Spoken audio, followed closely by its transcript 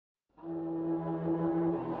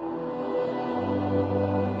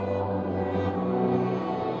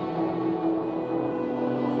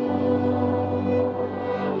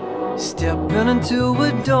Stepping into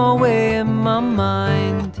a doorway in my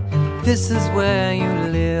mind. This is where you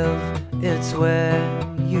live, it's where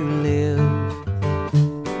you live.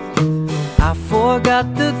 I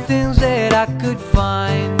forgot the things that I could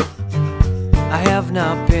find. I have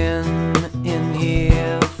not been in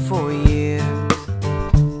here for years.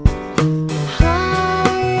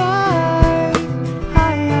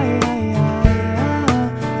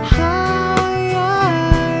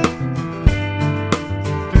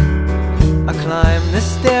 I climb the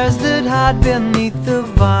stairs that hide beneath the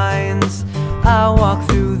vines. I walk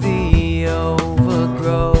through the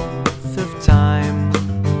overgrowth of time,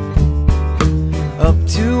 up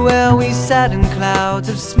to where we sat in clouds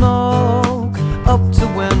of smoke, up to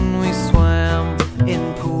when we swam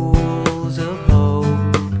in pools of hope.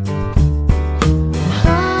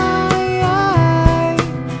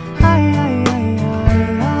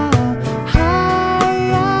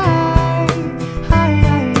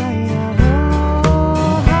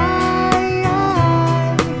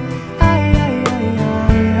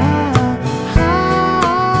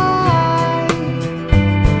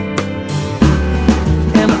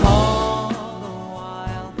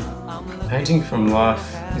 Painting from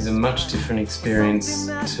life is a much different experience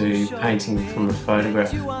to painting from a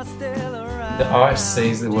photograph. The eye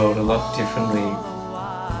sees the world a lot differently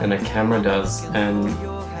than a camera does, and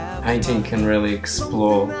painting can really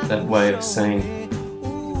explore that way of seeing.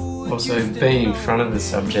 Also, being in front of the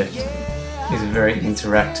subject is a very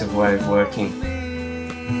interactive way of working.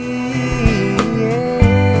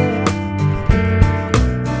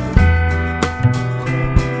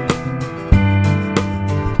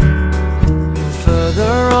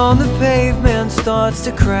 On the pavement starts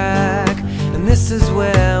to crack, and this is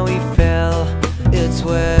where we fell, it's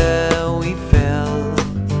where we fell.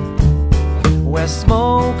 Where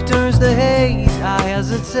smoke turns to haze, I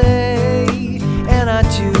hesitate, and I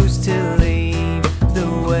choose to leave the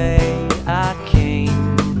way I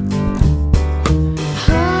came.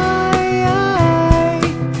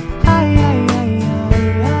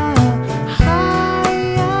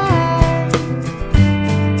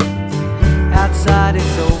 Outside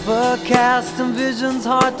it's overcast and vision's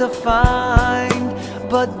hard to find,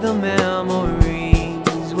 but the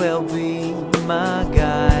memories will be my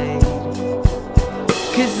guide.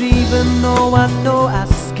 'Cause even though I know our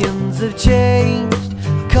skins have changed,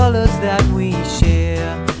 colors that we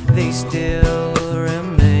share, they still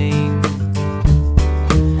remain.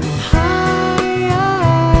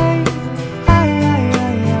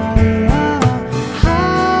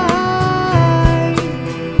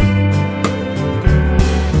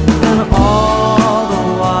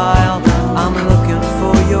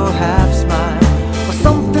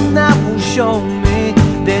 Show me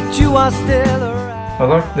that you are still around. I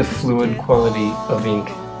like the fluid quality of ink.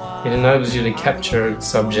 It enables you to capture a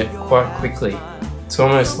subject quite quickly. It's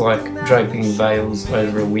almost like draping veils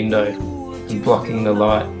over a window and blocking the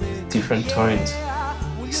light with different tones.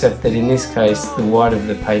 Except that in this case, the white of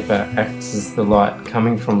the paper acts as the light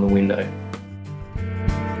coming from the window.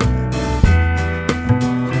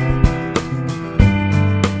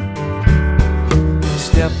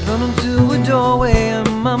 Stepping into a doorway in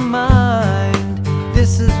my mind.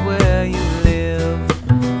 This is where you live,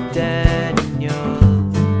 Daniel.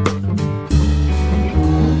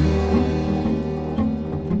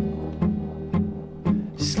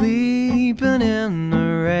 Sleeping in the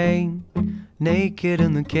rain, naked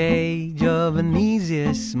in the cage of an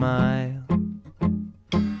easier smile.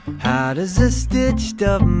 How does a stitched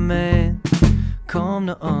up man come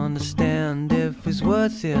to understand if it's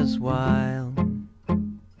worth his while?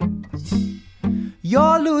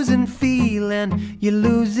 You're losing feeling, you're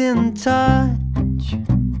losing touch.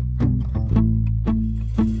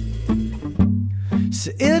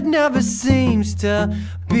 So it never seems to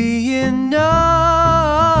be enough.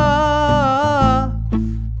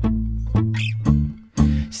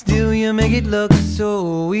 Still you make it look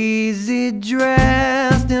so easy,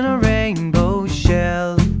 dressed in a rainbow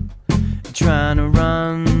shell, trying to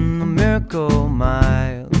run a miracle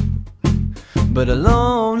mile. But a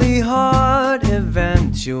lonely heart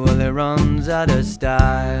eventually runs out of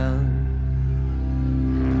style.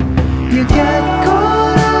 You get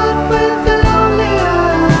caught up with the lonely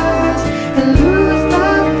eyes and lose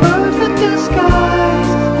that perfect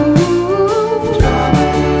disguise. Ooh.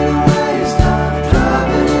 Driving it away, stop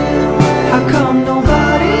driving it away. How come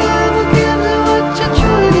nobody ever gives you what you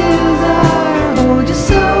truly desire? Hold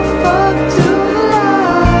yourself up to the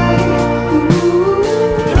light. Ooh.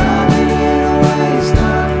 Driving it away,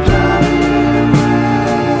 stop driving it away.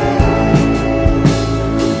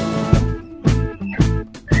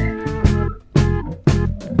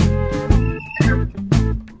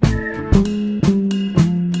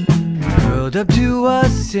 up to a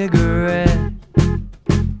cigarette.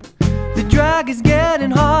 The drag is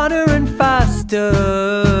getting harder and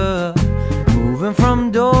faster, moving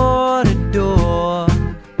from door to door.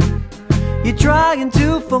 You're trying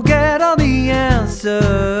to forget all the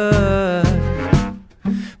answers,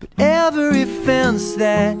 but every fence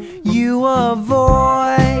that you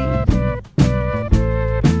avoid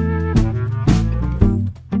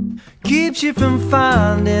keeps you from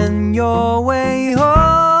finding your way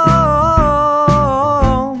home.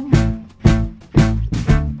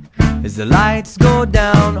 As the lights go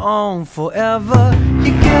down on forever,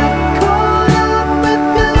 you get caught up with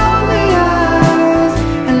your lonely eyes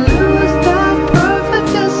and lose that perfect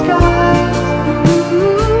disguise.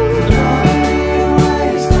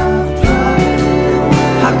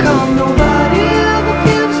 How come nobody ever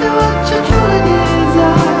gives you what you truly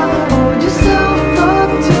desire? Hold yourself up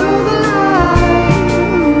to the light.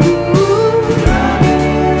 Driving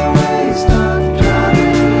it away, stop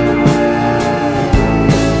driving it away.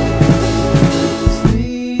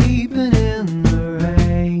 Sleeping in the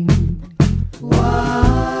rain. Why?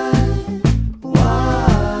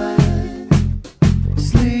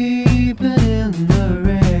 Sleeping in the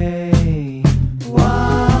rain.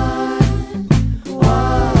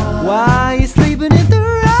 Why are you sleeping in the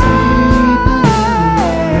rain?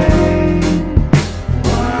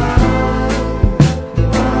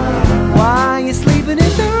 Why are you sleeping in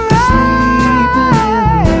the rain?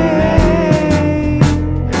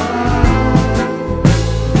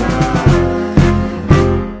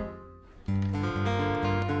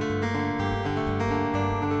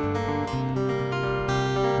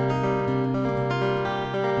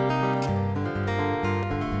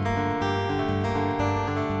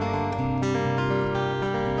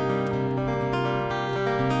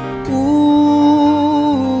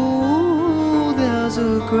 Ooh, there's a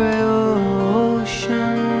gray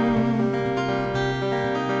ocean.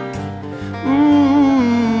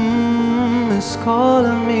 It's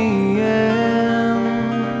calling me in.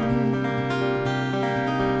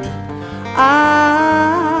 I'm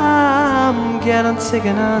getting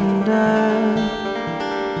taken under.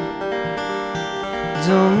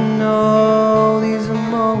 Don't know these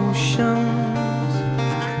emotions,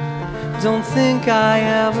 don't think I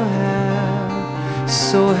ever have.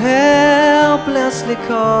 So helplessly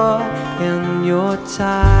caught in your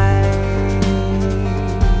tide.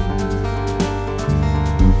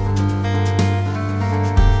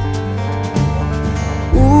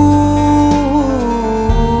 Ooh,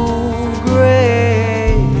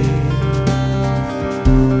 gray.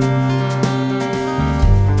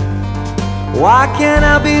 Why can't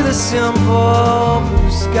I be the simple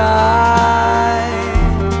blue sky?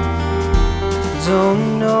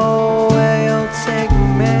 Don't know where you'll take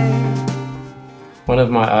me. One of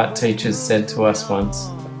my art teachers said to us once,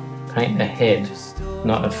 "Paint a head,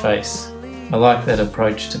 not a face." I like that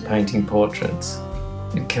approach to painting portraits.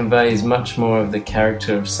 It conveys much more of the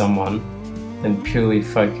character of someone than purely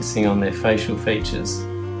focusing on their facial features,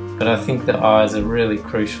 but I think the eyes are really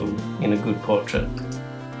crucial in a good portrait.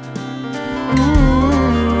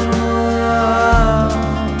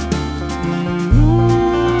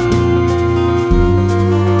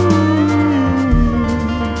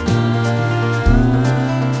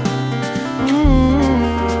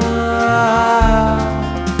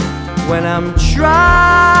 When I'm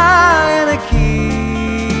trying to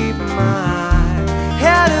keep my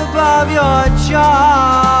head above your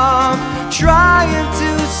jaw, trying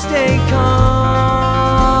to stay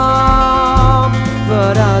calm,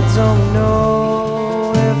 but I don't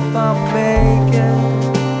know if I'll make it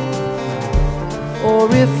or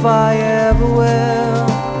if I ever will.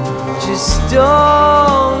 Just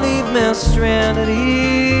don't leave me stranded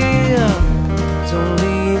here. Don't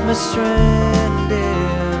leave me stranded.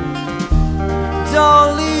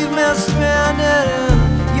 Don't leave me stranded in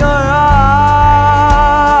your arms.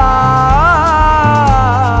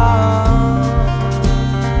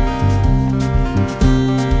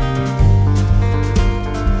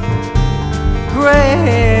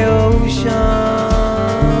 Gray ocean.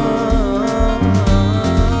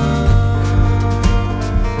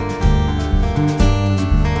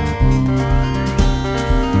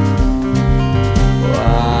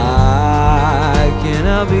 Why can't I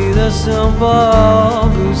be the simple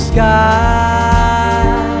blue sky?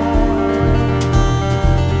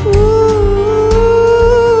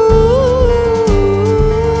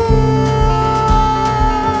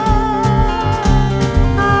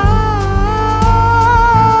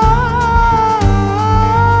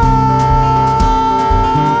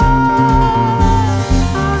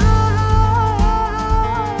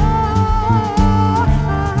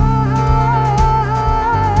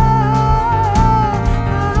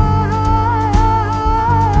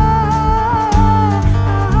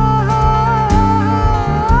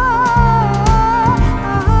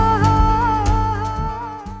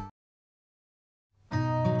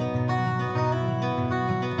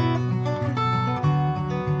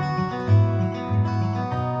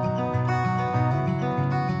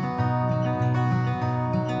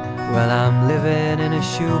 Well, I'm living in a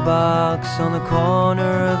shoebox on the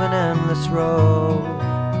corner of an endless road.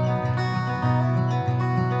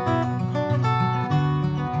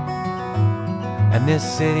 And this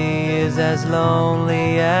city is as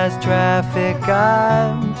lonely as traffic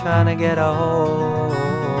I'm trying to get a hold.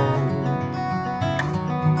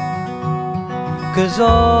 'Cause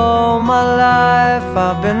all my life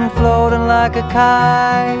I've been floating like a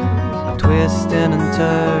kite, twisting and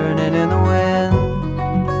turning in the wind.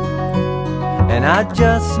 And I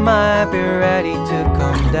just might be ready to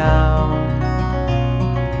come down.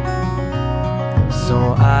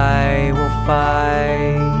 So I will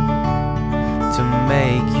fight to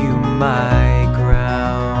make you my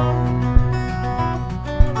ground.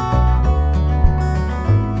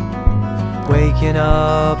 Waking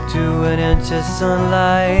up to an inch of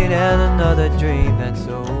sunlight and another dream that's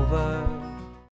over.